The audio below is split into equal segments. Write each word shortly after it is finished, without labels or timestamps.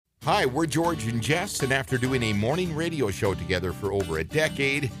Hi, we're George and Jess, and after doing a morning radio show together for over a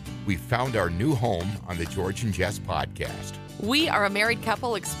decade, we found our new home on the George and Jess podcast. We are a married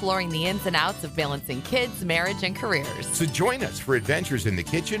couple exploring the ins and outs of balancing kids, marriage, and careers. So join us for adventures in the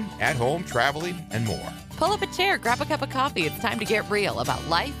kitchen, at home, traveling, and more. Pull up a chair, grab a cup of coffee. It's time to get real about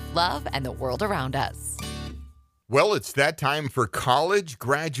life, love, and the world around us. Well, it's that time for college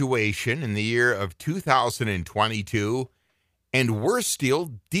graduation in the year of 2022, and we're still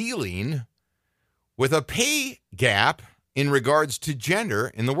dealing with a pay gap in regards to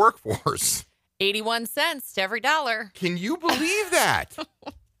gender in the workforce. 81 cents to every dollar. Can you believe that?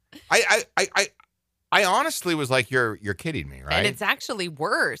 I honestly was like, you're kidding me, right? And it's actually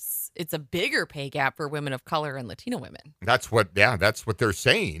worse. It's a bigger pay gap for women of color and Latino women. That's what they're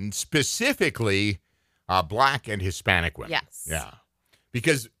saying, specifically Black and Hispanic women. Yes. Yeah.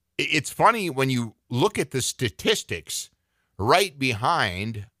 Because it's funny when you look at the statistics right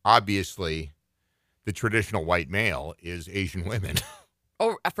behind, obviously, the traditional white male is Asian women.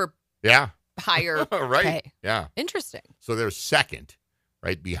 Oh, for yeah. higher right. pay. Yeah. Interesting. So they're second,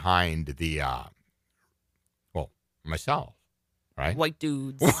 right behind the, myself, right? White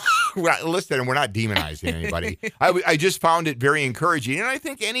dudes. Listen, we're not demonizing anybody. I just found it very encouraging. And I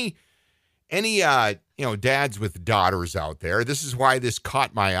think any dads with daughters out there, this is why this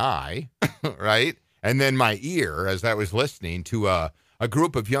caught my eye, right? And then my ear as I was listening to a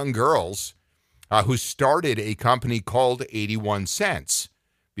group of young girls who started a company called 81 Cents,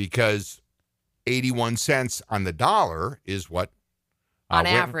 because 81 cents on the dollar is what on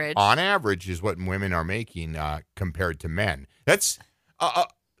average is what women are making compared to men. That's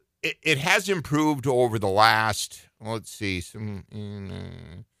it has improved over the last,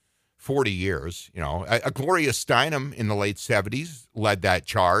 40 years. You know, Gloria Steinem in the late 70s led that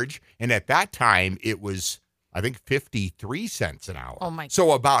charge, and at that time it was, I think, 53 cents an hour. Oh my!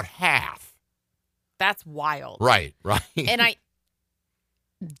 So about half. That's wild. Right. And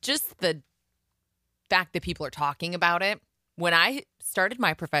just the fact that people are talking about it. When I started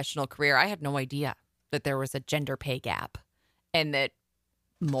my professional career, I had no idea that there was a gender pay gap, and that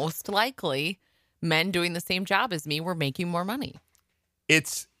most likely men doing the same job as me were making more money.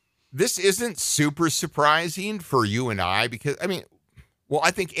 This isn't super surprising for you and I, because,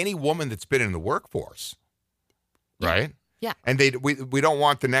 I think any woman that's been in the workforce, right? Yeah. And we don't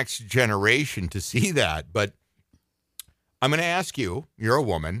want the next generation to see that, but I'm going to ask you, you're a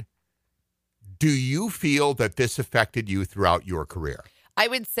woman, do you feel that this affected you throughout your career? I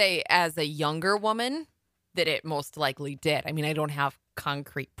would say as a younger woman that it most likely did. I mean, I don't have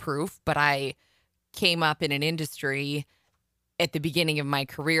concrete proof, but I came up in an industry at the beginning of my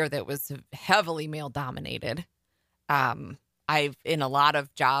career that was heavily male dominated. I've, in a lot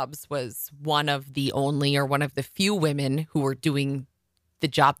of jobs, was one of the only or one of the few women who were doing the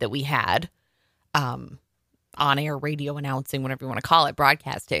job that we had, on air radio announcing, whatever you want to call it,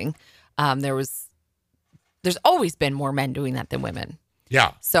 broadcasting. There's always been more men doing that than women.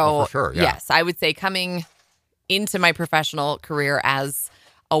 Yeah. So, for sure. Yeah. Yes, I would say coming into my professional career as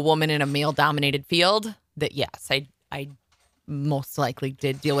a woman in a male dominated field, that yes, I most likely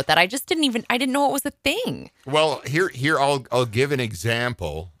did deal with that. I didn't know it was a thing. Well, here I'll give an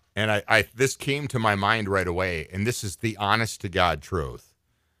example, and I this came to my mind right away, and this is the honest to God truth.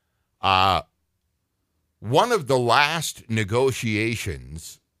 One of the last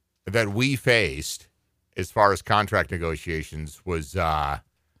negotiations that we faced, as far as contract negotiations, was 5-6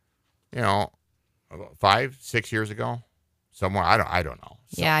 years ago, somewhere. I don't know.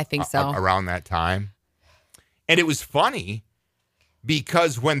 Yeah, I think so. Around that time, and it was funny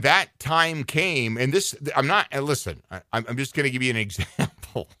because when that time came, and this, I'm not. And listen, I'm just going to give you an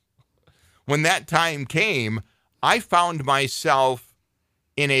example. When that time came, I found myself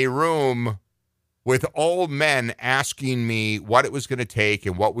in a room with all men asking me what it was going to take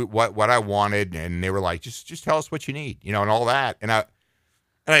and what I wanted, and they were like, just tell us what you need, and all that. And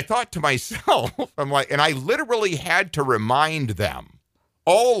I thought to myself, I'm like, and I literally had to remind them,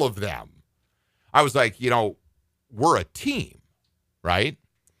 all of them. I was like, we're a team, right?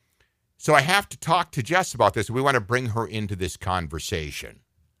 So I have to talk to Jess about this. We want to bring her into this conversation.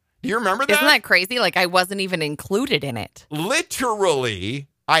 Do you remember that? Isn't that crazy? Like, I wasn't even included in it. Literally,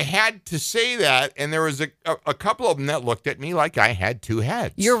 I had to say that, and there was a couple of them that looked at me like I had two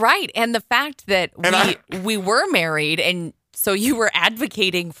heads. You're right. And the fact that we were married, and so you were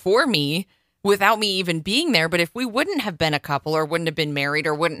advocating for me without me even being there. But if we wouldn't have been a couple, or wouldn't have been married,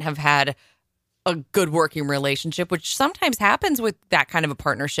 or wouldn't have had a good working relationship, which sometimes happens with that kind of a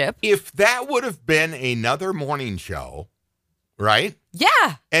partnership. If that would have been another morning show, right?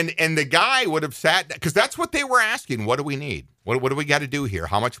 Yeah. And the guy would have sat, because that's what they were asking. What do we need? What do we got to do here?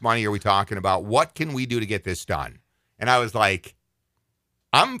 How much money are we talking about? What can we do to get this done? And I was like,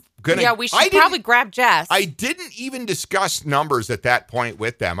 I'm going to. Yeah, we should probably grab Jess. I didn't even discuss numbers at that point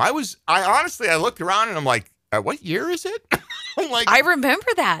with them. I honestly, I looked around and I'm like, what year is it? I'm like, I remember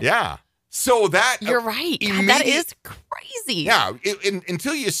that. yeah. So that. You're right. God, that is crazy. Yeah.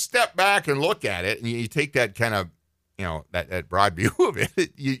 Until you step back and look at it and you take that kind of, that broad view of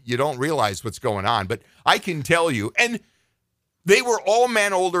it, you don't realize what's going on. But I can tell you, and they were all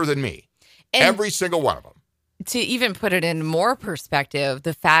men older than me, and every single one of them. To even put it in more perspective,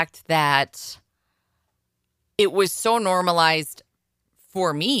 the fact that it was so normalized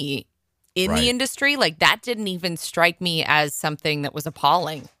for me in the industry, like that didn't even strike me as something that was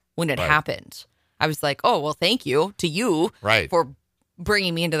appalling when it happened. I was like, oh, well, thank you to you for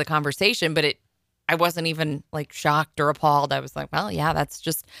bringing me into the conversation. But I wasn't even like shocked or appalled. I was like, well, yeah, that's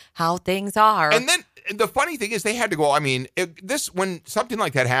just how things are. And then the funny thing is they had to go, I mean, when something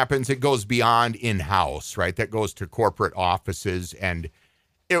like that happens, it goes beyond in-house, right? That goes to corporate offices. And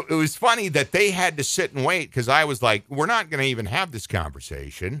it was funny that they had to sit and wait because I was like, we're not going to even have this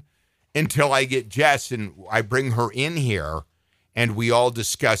conversation until I get Jess and I bring her in here and we all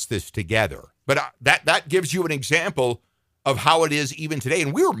discuss this together. But that gives you an example of how it is even today.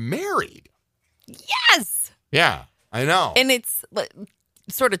 And we were married. Yes. Yeah, I know. And it's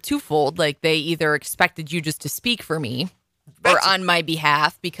sort of twofold. Like they either expected you just to speak for me or on my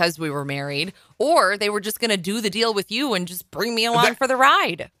behalf because we were married, or they were just going to do the deal with you and just bring me along for the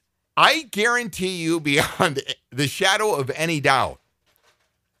ride. I guarantee you beyond the shadow of any doubt,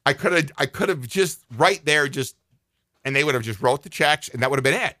 I could have just right there and they would have just wrote the checks and that would have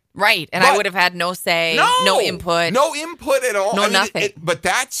been it. Right. And I would have had no say, no input. No input at all. No, nothing. But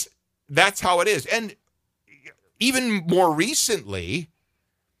that's how it is. And even more recently,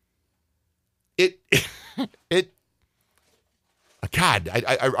 God,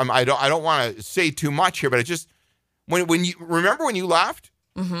 I don't want to say too much here, but it just when you remember when you left,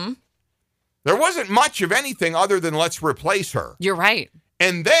 there wasn't much of anything other than let's replace her. You're right.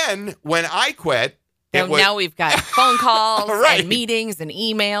 And then when I quit, now we've got phone calls and meetings and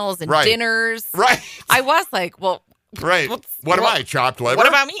emails and dinners. Right. I was like, well, what am I, chopped liver? What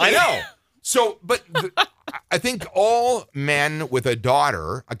about me? I know. So, but I think all men with a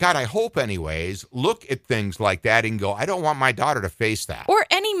daughter, God, I hope anyways, look at things like that and go, I don't want my daughter to face that. Or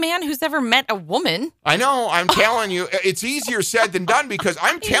any man who's ever met a woman. I know. I'm telling you, it's easier said than done because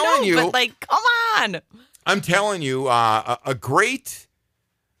I'm telling you. But like, come on. I'm telling you, a great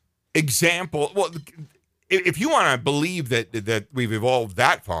example. Well, if you want to believe that we've evolved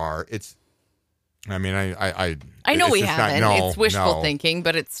that far, it's. I mean, I know we haven't. It's wishful thinking,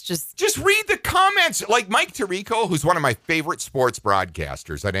 but it's just read the comments. Like Mike Tirico, who's one of my favorite sports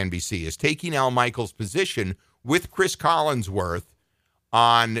broadcasters at NBC, is taking Al Michaels' position with Chris Collinsworth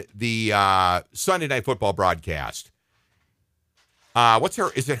on the Sunday Night Football broadcast.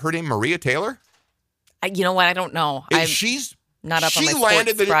 Is it her name Maria Taylor? You know what? I don't know. She's not up on my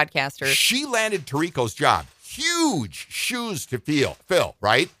sports broadcaster. She landed Tirico's job. Huge shoes to fill,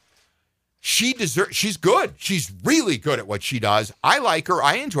 right? She's good. She's really good at what she does. I like her.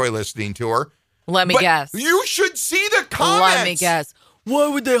 I enjoy listening to her. Let me guess. You should see the comments. Let me guess. Why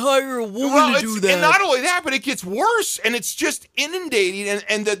would they hire a woman to do that? And not only that, but it gets worse. And it's just inundating.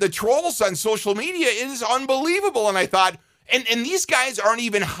 And the trolls on social media is unbelievable. And I thought, and these guys aren't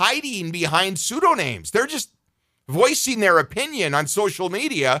even hiding behind pseudonames. They're just voicing their opinion on social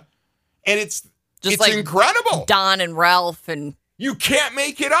media. And it's like incredible. Don and Ralph and... You can't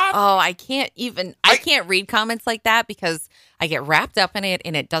make it up. Oh, I can't even. I can't read comments like that because I get wrapped up in it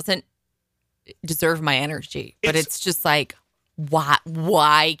and it doesn't deserve my energy. But it's just like,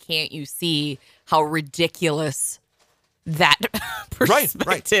 why can't you see how ridiculous that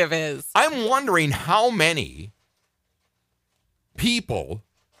perspective is? I'm wondering how many people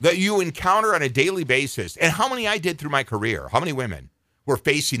that you encounter on a daily basis and how many I did through my career, how many women were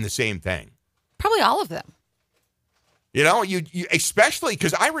facing the same thing? Probably all of them. You know, you especially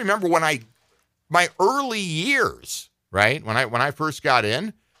because I remember my early years, right? When I first got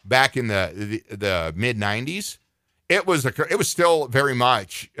in back in the mid 90s, it was still very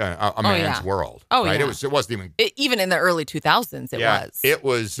much a man's world. Oh, right? Yeah. It wasn't even in the early 2000s. It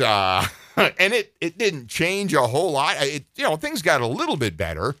was, and it didn't change a whole lot. Things got a little bit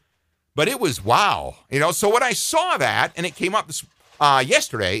better, but it was wow. So when I saw that and it came up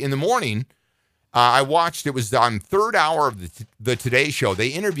yesterday in the morning. I watched, it was on third hour of the Today Show. They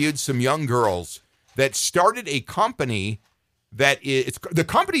interviewed some young girls that started a company the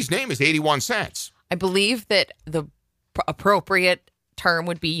company's name is 81 Cents. I believe that the appropriate term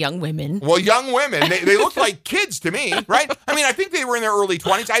would be young women. Well, young women, they look like kids to me, right? I mean, I think they were in their early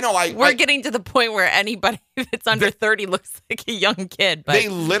 20s. I know We're getting to the point where anybody that's under 30 looks like a young kid. But they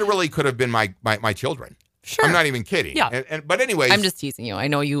literally could have been my children. Sure. I'm not even kidding. Yeah. But anyways. I'm just teasing you. I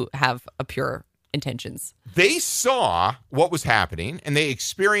know you have a pure intentions. They saw what was happening and they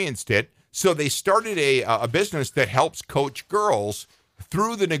experienced it. So they started a business that helps coach girls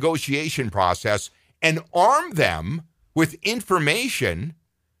through the negotiation process and arm them with information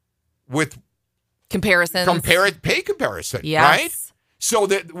with comparisons, pay comparison, yes. Right?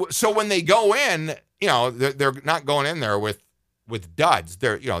 So when they go in, they're not going in there with duds.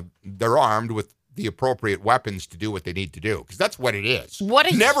 They're armed with the appropriate weapons to do what they need to do, because that's what it is.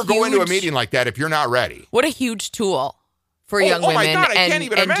 Never go into a meeting like that if you're not ready. What a huge tool for young women. Oh my God, I can't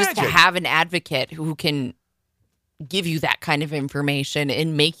even imagine. Just to have an advocate who can give you that kind of information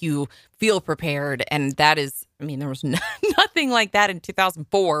and make you feel prepared. And that is, there was nothing like that in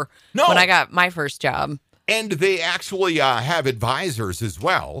 2004 when I got my first job. And they actually have advisors as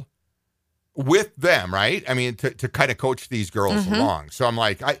well with them, right? To kind of coach these girls along. So I'm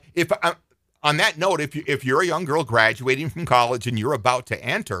like, on that note, if you're a young girl graduating from college and you're about to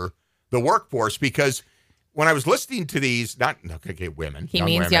enter the workforce, because when I was listening to these, women. He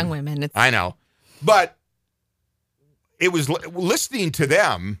means young women. I know. But it was listening to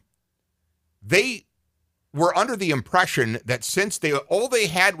them, they were under the impression that since all they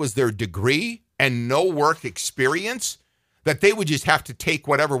had was their degree and no work experience, that they would just have to take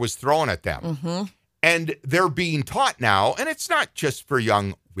whatever was thrown at them. Mm-hmm. And they're being taught now, and it's not just for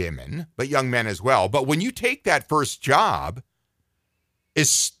young women, but young men as well. But when you take that first job,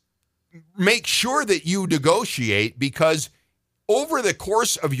 make sure that you negotiate, because over the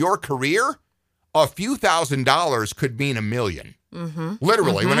course of your career, a few $1,000s could mean $1 million. Mm-hmm.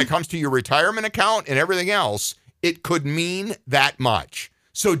 Literally, when it comes to your retirement account and everything else, it could mean that much.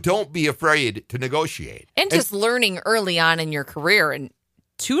 So don't be afraid to negotiate. And just learning early on in your career and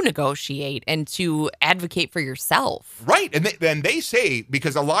to negotiate and to advocate for yourself. Right. And then they say,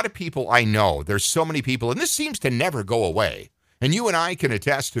 because a lot of people I know, there's so many people, and this seems to never go away, and you and I can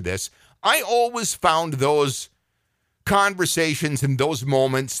attest to this, I always found those conversations and those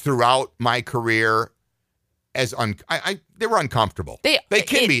moments throughout my career as they were uncomfortable. It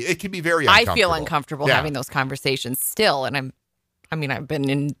can be very uncomfortable. I feel uncomfortable having those conversations still, and I've been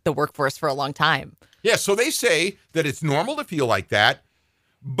in the workforce for a long time. Yeah, so they say that it's normal to feel like that,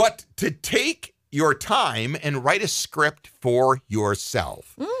 but to take your time and write a script for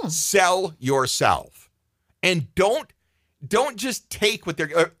yourself. Sell yourself. And don't just take what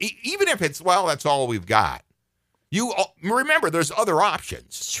they're, even if it's, that's all we've got. You remember, there's other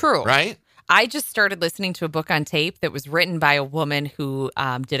options. True. Right? I just started listening to a book on tape that was written by a woman who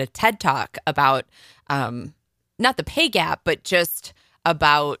did a TED Talk about not the pay gap, but just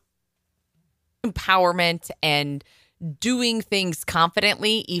about empowerment and doing things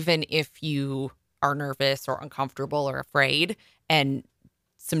confidently, even if you are nervous or uncomfortable or afraid. And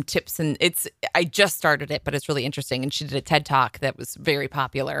some tips, and I just started it, but it's really interesting. And she did a TED Talk that was very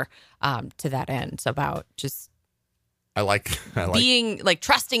popular to that end. So about just I like being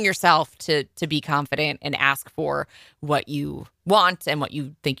trusting yourself to be confident and ask for what you want and what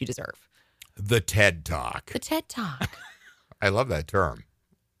you think you deserve. The TED Talk. The TED Talk. I love that term.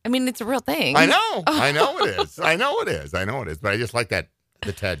 It's a real thing. I know. I know it is. I know it is. But I just like that.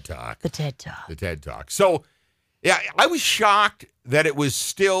 The TED Talk. The TED Talk. The TED Talk. So, yeah, I was shocked that it was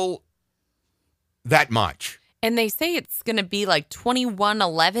still that much. And they say it's going to be like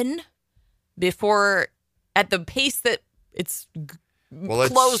 2111 before, at the pace that it's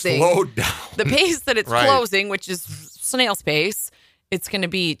closing. Slowed down. The pace that it's closing, which is snail's pace, it's going to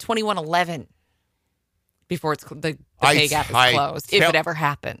be 2111 before the pay gap is closed, if it ever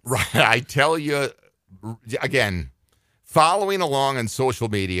happens. Right. I tell you, again, following along on social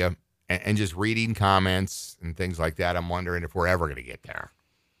media and just reading comments and things like that, I'm wondering if we're ever going to get there.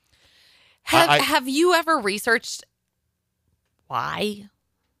 Have you ever researched why?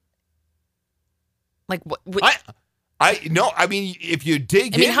 Like what? No. If you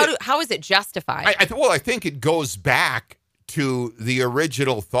dig in, how is it justified? I think it goes back to the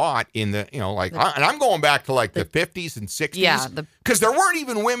original thought in the, and I'm going back to the 50s and 60s. Yeah. Because there weren't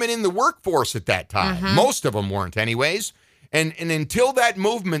even women in the workforce at that time. Mm-hmm. Most of them weren't anyways. And until that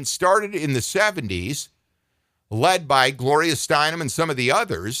movement started in the 70s, led by Gloria Steinem and some of the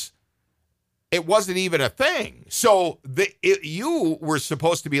others, it wasn't even a thing. So you were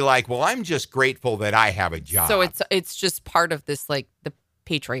supposed to be like, well, I'm just grateful that I have a job. So it's just part of this, the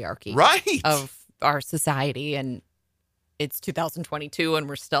patriarchy of our society. And it's 2022 and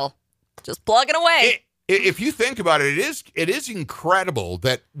we're still just plugging away. if you think about it, it is incredible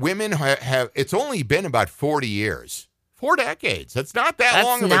that women have. It's only been about 40 years, 4 decades. That's not that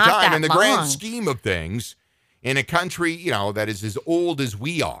long of a time in the grand scheme of things in a country, that is as old as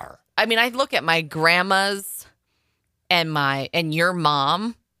we are. I mean, I look at my grandmas and your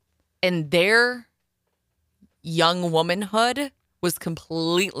mom, and their young womanhood was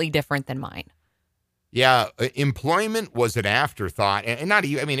completely different than mine. Yeah, employment was an afterthought, and not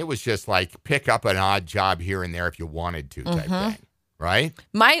even. I mean, it was just like pick up an odd job here and there if you wanted to, type thing, right?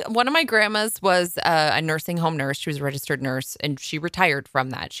 One of my grandmas was a nursing home nurse. She was a registered nurse, and she retired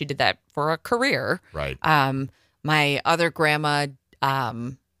from that. She did that for a career. Right. My other grandma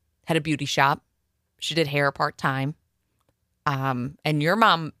had a beauty shop. She did hair part-time. And your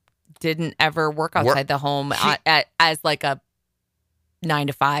mom didn't ever work outside the home as like a 9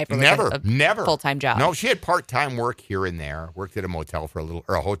 to 5 or never full-time job. No, she had part-time work here and there. Worked at a hotel for a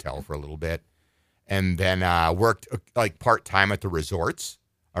little bit, and then worked like part-time at the resorts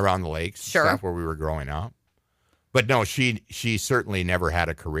around the lakes, sure, stuff where we were growing up. But no, she certainly never had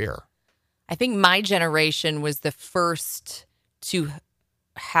a career. I think my generation was the first to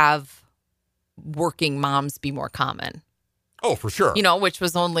have working moms be more common. Oh, for sure. Which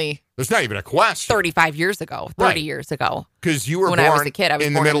was only... There's not even a question. 35 years ago, 30 years ago. Because you were when born I was a kid. I was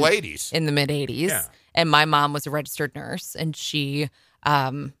in born the middle 80s. In the mid-80s. Yeah. And my mom was a registered nurse, and she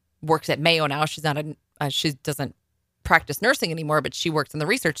works at Mayo now. She's not she doesn't practice nursing anymore, but she works in the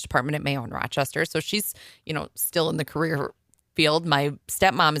research department at Mayo in Rochester. So she's, still in the career field. My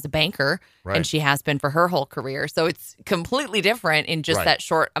stepmom is a banker, and she has been for her whole career. So it's completely different in just that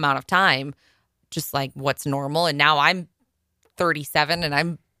short amount of time, just like what's normal. And now I'm 37 and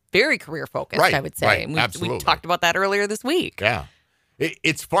I'm very career focused, I would say. Right. And we talked about that earlier this week. Yeah.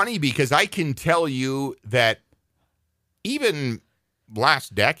 It's funny because I can tell you that even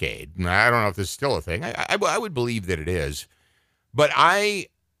last decade, I don't know if this is still a thing. I would believe that it is. But I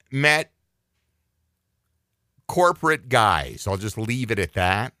met corporate guys, I'll just leave it at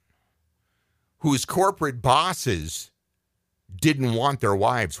that, whose corporate bosses didn't want their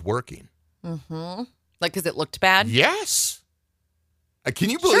wives working. Mm-hmm. Like, because it looked bad? Yes.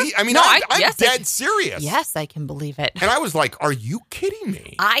 Can you believe? Sure. I mean, no, I'm dead serious. Yes, I can believe it. And I was like, are you kidding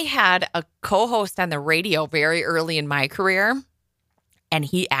me? I had a co-host on the radio very early in my career, and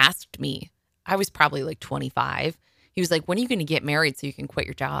he asked me, I was probably like 25. He was like, when are you going to get married so you can quit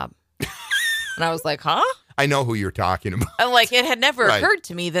your job? And I was like, huh? I know who you're talking about. And like, it had never occurred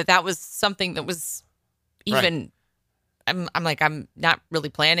to me that was something that was even, I'm like, I'm not really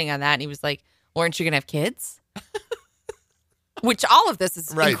planning on that. And he was like, well, aren't you going to have kids? Which all of this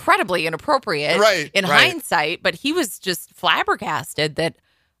is incredibly inappropriate in hindsight, but he was just flabbergasted that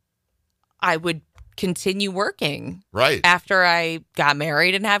I would continue working after I got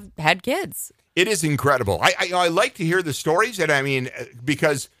married and had kids. It is incredible. I like to hear the stories, and I mean,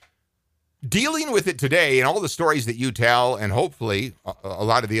 because dealing with it today and all the stories that you tell, and hopefully a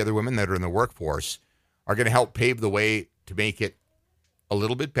lot of the other women that are in the workforce are going to help pave the way to make it a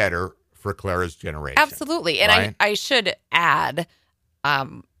little bit better for Clara's generation. Absolutely. And I should add,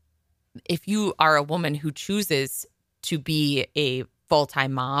 if you are a woman who chooses to be a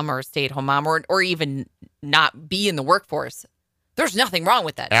full-time mom or a stay-at-home mom or even not be in the workforce, there's nothing wrong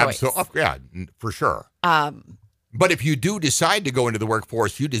with that choice. Absolutely. Yeah, for sure. But if you do decide to go into the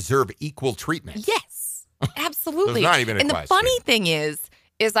workforce, you deserve equal treatment. Yes, absolutely. There's not even a question. And the funny thing is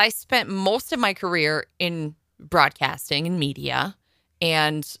I spent most of my career in broadcasting and media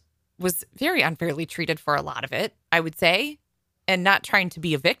and was very unfairly treated for a lot of it, I would say, and not trying to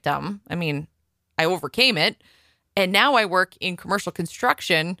be a victim. I mean, I overcame it. And now I work in commercial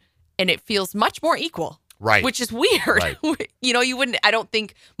construction and it feels much more equal. Right. Which is weird. Right. You wouldn't, I don't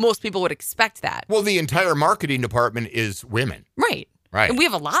think most people would expect that. Well, the entire marketing department is women. Right. Right. And we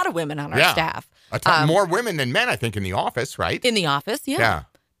have a lot of women on our staff. More women than men, I think, in the office, right? In the office, yeah.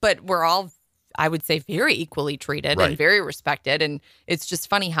 But we're all, I would say, very equally treated and very respected. And it's just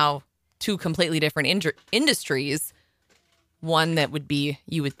funny how two completely different industries, one that would be,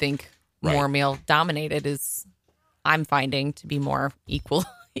 you would think, more male dominated is, I'm finding to be more equal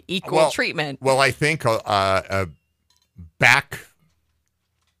treatment. Well, I think back,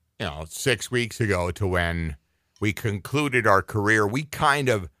 6 weeks ago to when we concluded our career, we kind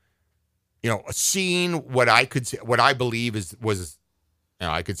of, seeing what I believe was,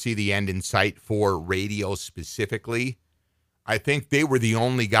 I could see the end in sight for radio specifically. I think they were the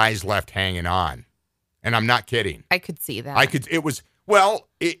only guys left hanging on. And I'm not kidding. I could see that. It was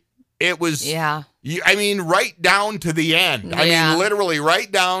I mean, right down to the end. I mean, literally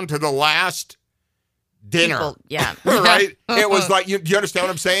right down to the last dinner. People, yeah. Right? It was like, do you understand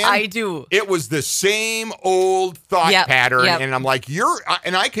what I'm saying? I do. It was the same old thought pattern. Yep. And I'm like,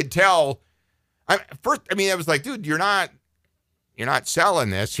 and I could tell, I was like, dude, you're not selling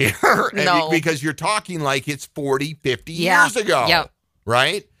this here. No. Because you're talking like it's 40, 50 years ago. Yep.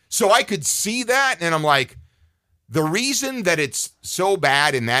 Right? So I could see that. And I'm like, the reason that it's so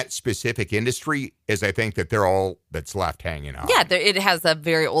bad in that specific industry is I think that they're all that's left hanging out. Yeah, it has a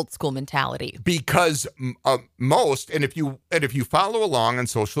very old school mentality. Because most, and if you follow along on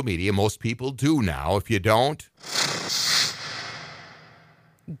social media, most people do now. If you don't,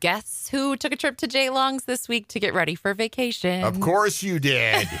 Guess who took a trip to J Long's this week to get ready for vacation? of course you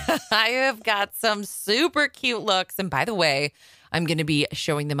did. I have got some super cute looks. And by the way, I'm going to be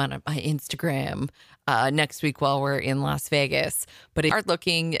showing them on my Instagram next week while we're in Las Vegas. But if you are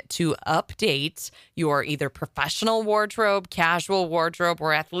looking to update your either professional wardrobe, casual wardrobe,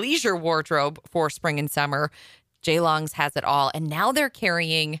 or athleisure wardrobe for spring and summer, J Long's has it all. And now they're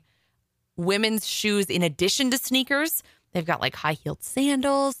carrying women's shoes in addition to sneakers. They've got like high-heeled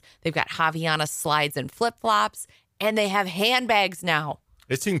sandals. They've got Havaiana slides and flip-flops. And they have handbags now.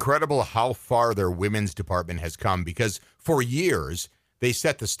 It's incredible how far their women's department has come because for years, they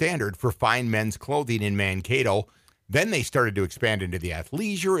set the standard for fine men's clothing in Mankato. Then they started to expand into the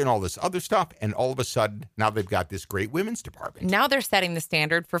athleisure and all this other stuff. And all of a sudden, now they've got this great women's department. Now they're setting the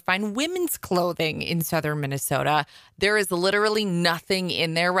standard for fine women's clothing in southern Minnesota. There is literally nothing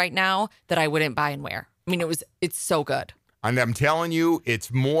in there right now that I wouldn't buy and wear. I mean, it's so good. And I'm telling you,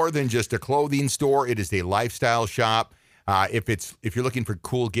 it's more than just a clothing store. It is a lifestyle shop. If you're looking for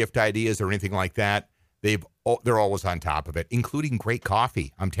cool gift ideas or anything like that, they're always on top of it, including great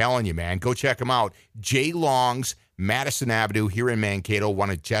coffee. I'm telling you, man, go check them out. J Long's, Madison Avenue here in Mankato,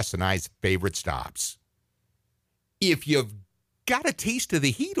 one of Jess and I's favorite stops. If you've got a taste of the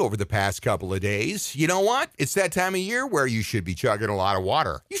heat over the past couple of days, you know what? It's that time of year where you should be chugging a lot of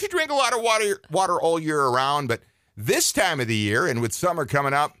water. You should drink a lot of water all year around, but this time of the year, and with summer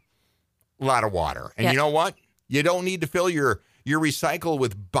coming up, a lot of water. And you know what? You don't need to fill your recycle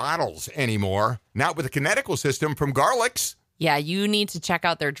with bottles anymore. Not with the Kinetico system from Garlic's. Yeah, you need to check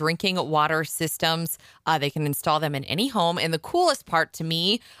out their drinking water systems. They can install them in any home. And the coolest part to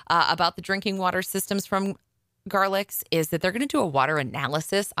me about the drinking water systems from Garlic's is that they're going to do a water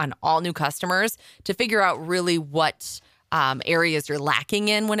analysis on all new customers to figure out really what areas you're lacking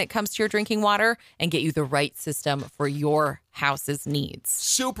in when it comes to your drinking water and get you the right system for your house's needs.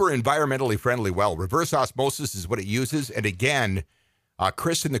 Super environmentally friendly well. Reverse osmosis is what it uses. And again,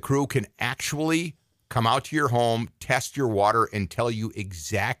 Chris and the crew can actually come out to your home, test your water, and tell you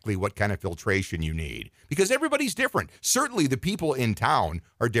exactly what kind of filtration you need. Because everybody's different. Certainly the people in town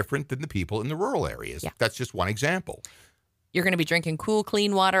are different than the people in the rural areas. Yeah. That's just one example. You're going to be drinking cool,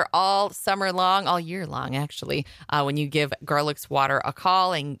 clean water all summer long, all year long, actually, when you give Garlic's Water a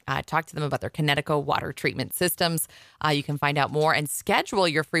call and talk to them about their Kinetico water treatment systems. You can find out more and schedule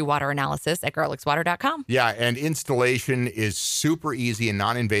your free water analysis at garlicswater.com. Yeah, and installation is super easy and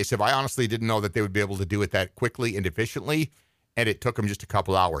non-invasive. I honestly didn't know that they would be able to do it that quickly and efficiently, and it took them just a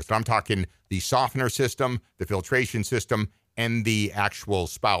couple hours. And I'm talking the softener system, the filtration system, and the actual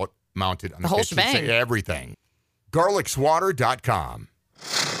spout mounted on the whole kitchen shebang. sink, everything. Garlicswater.com.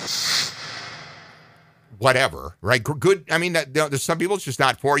 Whatever, right? Good. I mean, there's some people it's just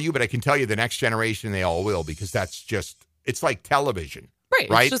not for you, but I can tell you the next generation, they all will, because it's like television.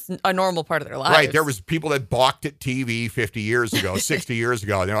 Right? It's just a normal part of their lives. Right. There was people that balked at TV 50 years ago, 60 years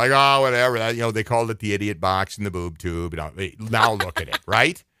ago. They're like, oh, whatever. They called it the idiot box and the boob tube. Now look at it,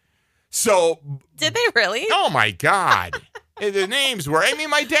 right? So. Did they really? Oh, my God. The names were,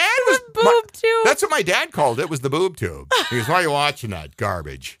 my dad was. Boob tube. That's what my dad called it, was the boob tube. He goes, why are you watching that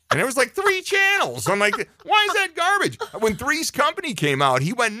garbage? And there was like 3 channels. I'm like, why is that garbage? When Three's Company came out,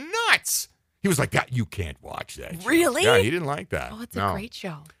 he went nuts. He was like, you can't watch that show. Really? Yeah, he didn't like that. Oh, it's a great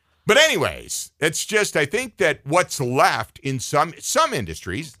show. But anyways, it's just, I think that what's left in some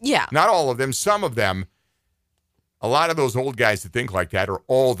industries, not all of them, some of them, a lot of those old guys that think like that are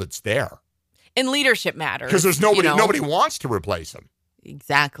all that's there. And leadership matters. Because there's nobody wants to replace them.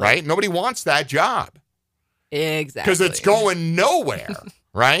 Exactly. Right? Nobody wants that job. Exactly. Because it's going nowhere.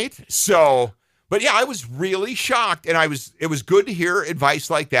 Right? So, but yeah, I was really shocked. And it was good to hear advice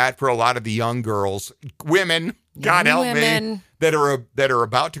like that for a lot of the young girls, women, God help me, that are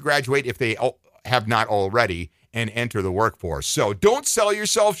about to graduate if they have not already and enter the workforce. So don't sell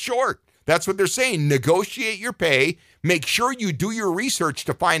yourself short. That's what they're saying. Negotiate your pay. Make sure you do your research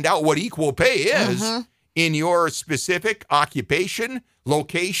to find out what equal pay is in your specific occupation,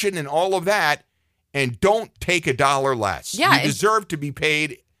 location, and all of that. And don't take $1 less. Yeah, you deserve to be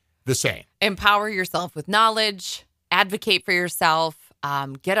paid the same. Empower yourself with knowledge, advocate for yourself,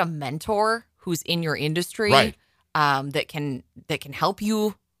 get a mentor who's in your industry, Right. that can help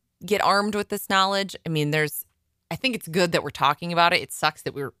you get armed with this knowledge. I mean, I think it's good that we're talking about it. It sucks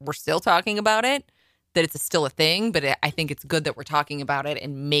that we're still talking about it, that it's still a thing, but I think it's good that we're talking about it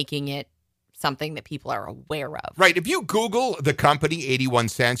and making it something that people are aware of. Right. If you Google the company 81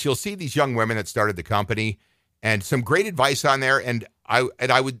 Cents, you'll see these young women that started the company and some great advice on there. And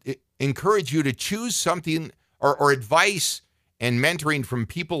I would encourage you to choose something or advice and mentoring from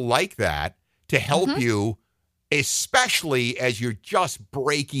people like that to help you, especially as you're just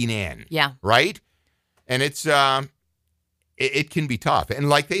breaking in. Yeah. Right. And it's it can be tough. And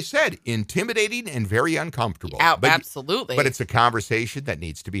like they said, intimidating and very uncomfortable. Absolutely. But it's a conversation that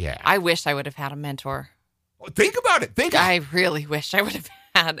needs to be had. I wish I would have had a mentor. Think about it. I really wish I would have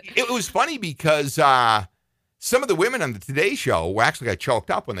had. It was funny because some of the women on the Today Show actually got choked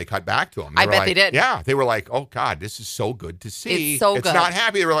up when they cut back to them. I bet they did. Yeah. They were like, oh, God, this is so good to see. It's so good. It's not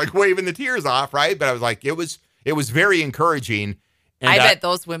happy. They were like waving the tears off, right? But I was like, it was very encouraging. And I bet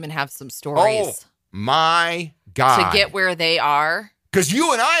those women have some stories. Oh, my God. To get where they are. Because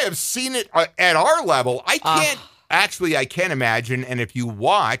you and I have seen it at our level. I can't imagine. And if you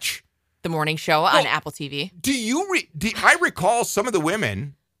watch The morning show on Apple TV. I recall some of the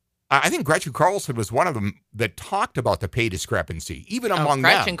women, I think Gretchen Carlson was one of them that talked about the pay discrepancy, even among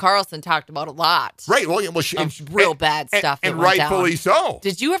them. Gretchen Carlson talked about a lot. Right. Well, real bad stuff. And rightfully so.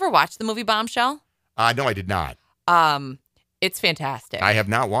 Did you ever watch the movie Bombshell? No, I did not. It's fantastic. I have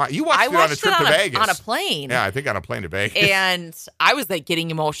not watched. You watched it on a trip to Vegas. On a plane. Yeah, I think on a plane to Vegas. And I was like getting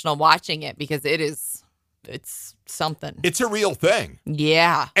emotional watching it because it's something. It's a real thing.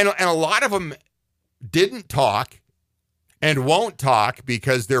 Yeah. And a lot of them didn't talk and won't talk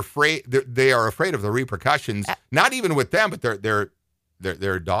because they are afraid of the repercussions, not even with them, but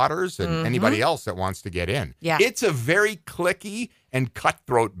their daughters and anybody else that wants to get in. Yeah. It's a very cliquey and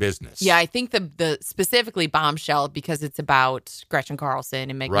cutthroat business. Yeah, I think the specifically Bombshell, because it's about Gretchen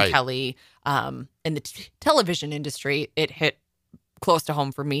Carlson and Megyn Kelly in the television industry, it hit close to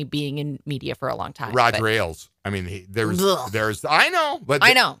home for me being in media for a long time. Roger Ailes. I mean, there's I know, but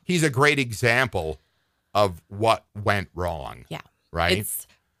I know. He's a great example of what went wrong. Yeah. Right?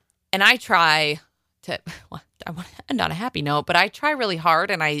 And I try to, well, I want to end on a happy note, but I try really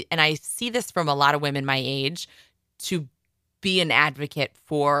hard, and I see this from a lot of women my age, to be an advocate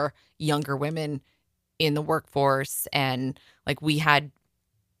for younger women in the workforce. And like we had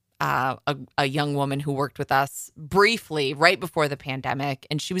a young woman who worked with us briefly right before the pandemic,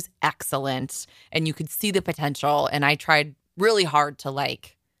 and she was excellent, and you could see the potential. And I tried really hard to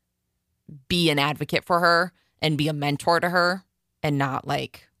like be an advocate for her and be a mentor to her and not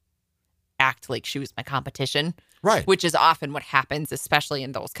like act like she was my competition. Right. Which is often what happens, especially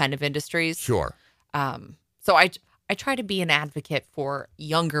in those kind of industries. Sure. So I try to be an advocate for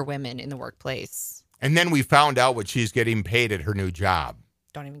younger women in the workplace. And then we found out what she's getting paid at her new job.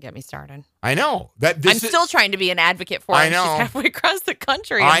 Don't even get me started. I know. I'm still trying to be an advocate for her. I know. She's halfway across the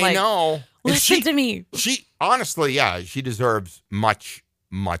country. I know. Listen to me. She, honestly, yeah, she deserves much,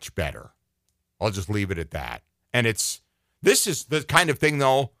 much better. I'll just leave it at that. And this is the kind of thing,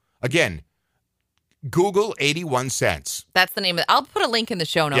 though, again, Google 81 Cents. That's the name of it. I'll put a link in the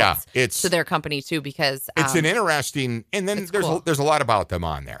show notes to their company, too, because it's an interesting, and then there's a lot about them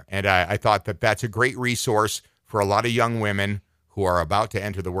on there. And I thought that's a great resource for a lot of young women who are about to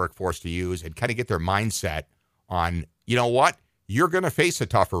enter the workforce to use and kind of get their mindset on, you know what, you're going to face a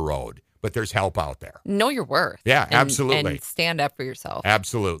tougher road, but there's help out there. Know your worth. Yeah, absolutely. And stand up for yourself.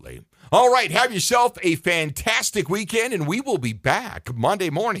 Absolutely. All right, have yourself a fantastic weekend, and we will be back Monday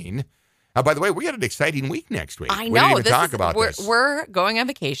morning. By the way, we got an exciting week next week. I know. We didn't even talk about this. We're going on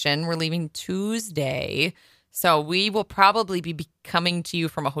vacation. We're leaving Tuesday. So we will probably be coming to you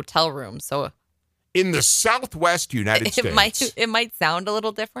from a hotel room. So in the Southwest United States. It might sound a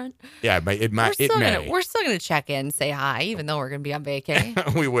little different. Yeah, it may. We're still going to check in, say hi, even though we're going to be on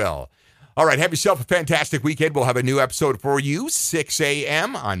vacay. We will. All right, have yourself a fantastic weekend. We'll have a new episode for you, 6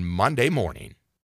 a.m. on Monday morning.